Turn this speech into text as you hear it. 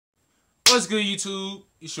What's good, YouTube?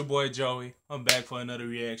 It's your boy Joey. I'm back for another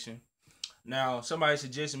reaction. Now, somebody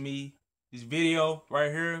suggested me this video right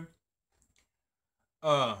here.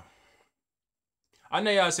 I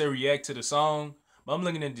know y'all said react to the song, but I'm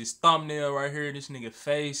looking at this thumbnail right here. This nigga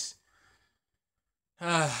face.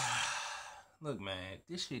 Look, man,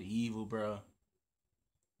 this shit evil, bro.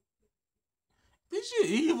 This shit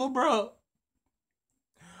evil, bro.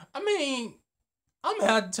 I mean, I'm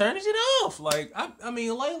gonna have to turn this shit off. Like, I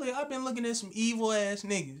mean, lately I've been looking at some evil ass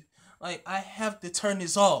niggas. Like, I have to turn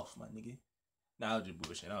this off, my nigga. Nah, I'm just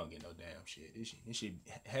bullshit. I don't get no damn shit. This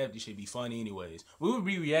shit be funny anyways. We would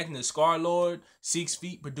be reacting to scarlxrd 6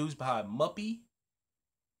 Feet, produced by MUPPY.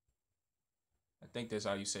 I think that's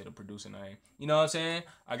how you say the producer name. You know what I'm saying?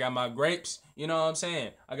 I got my grapes. You know what I'm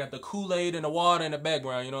saying? I got the Kool-Aid and the water in the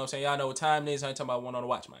background. You know what I'm saying? Y'all know what time it is. I ain't talking about one on the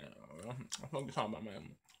watch, man. I'm talking about,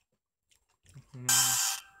 man.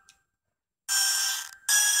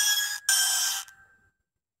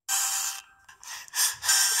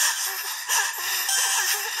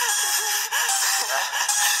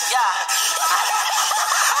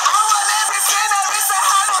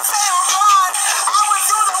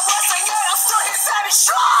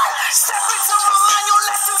 Step into my line, your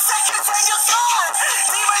less than seconds and you're gone.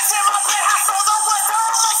 Demons in my bed, I saw the words of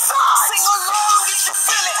my son. Sing along if you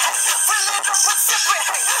feel it, hey. Feel it up and sip it,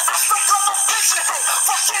 hey. I still got my vision, hey.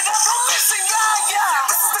 Fuck it up, don't listen, yeah.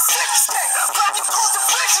 This is the sickest thing. Blind you cold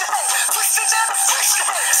division, hey. Twisted and affliction,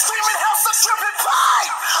 hey. Screaming hell, so tripping by.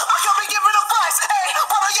 I can be giving advice, hey.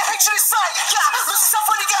 Why don't you hate your sight? Yeah, lose yourself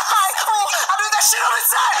when you get high. Oh, I do that shit all the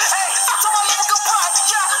time, hey. I told my love goodbye,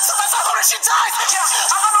 yeah. Sometimes I hope that she dies, yeah.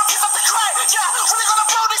 I don't know if he's up to cry, yeah. When they gonna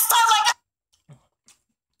blow this time like.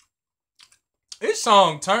 This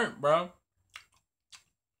song Turnt, bro.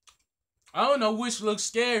 I don't know which looks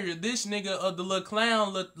scarier. This nigga or the little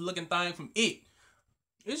clown looking thing from It.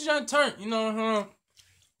 It's just Turnt, you know.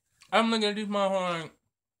 I'm looking at this motherfucker.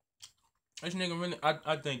 This nigga really.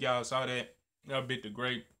 I think y'all saw that. Y'all bit the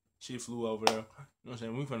grape. Shit flew over there. You know what I'm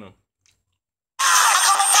saying? We finna.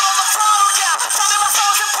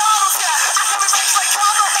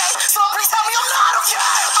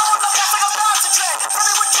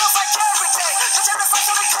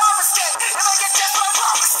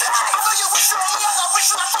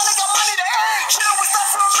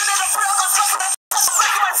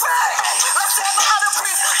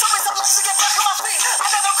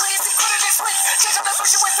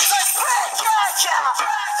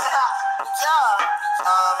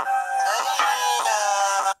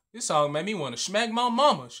 This song made me want to smack my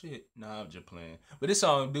mama. Shit. Nah, I'm just playing. But this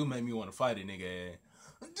song do make me want to fight a nigga ass.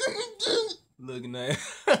 Looking at In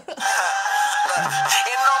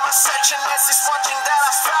all my searching, that's this one thing that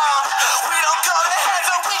I found. We don't go to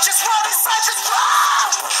heaven, we just run inside this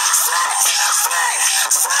ground. Sex, fame,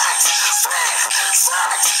 sex, fame,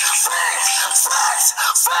 sex, fame, sex,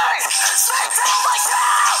 fame. Stay down right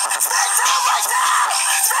now. Stay down right now.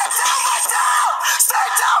 Stay down right now. Stay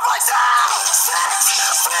down right now. Sex,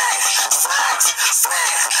 fame, sex,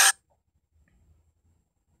 fame.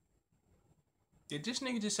 Did this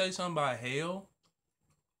nigga just say something about hell?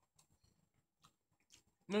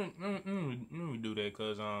 Let me do that,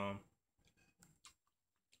 cause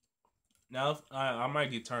now I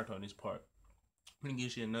might get turned on this part. I'm gonna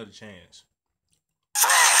give you another chance.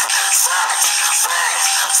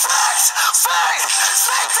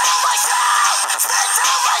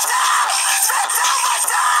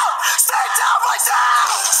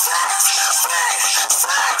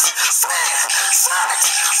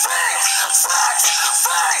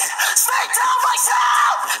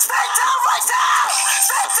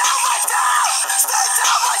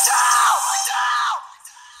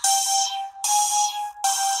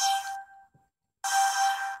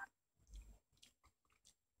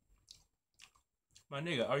 My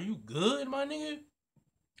nigga, are you good, my nigga?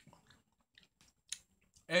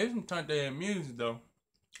 Hey, this turned that music though.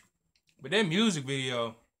 But that music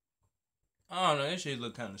video, I don't know, that shit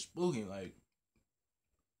look kind of spooky. Like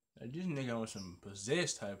this nigga on some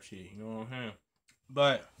possessed type shit, you know what I'm saying?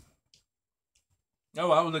 But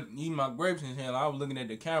no, I was eating my grapes in his hand. I was looking at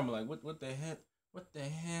the camera like, what the hell? What the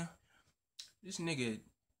hell? This nigga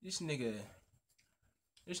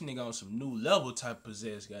on some new level type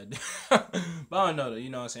possessed, goddamn. But I don't know though, you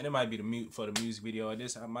know what I'm saying? It might be the mute for the music video or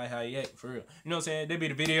this. I might have yet for real. You know what I'm saying? That'd be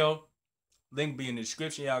the video. Link be in the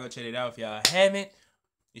description. Y'all go check it out if y'all haven't.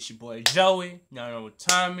 It's your boy Joey. Y'all know what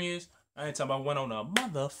time it is. I ain't talking about one on the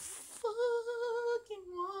motherfucking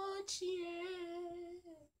watch,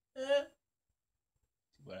 yeah.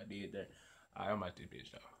 See what I did there? Alright, I'm out this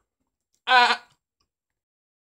bitch though.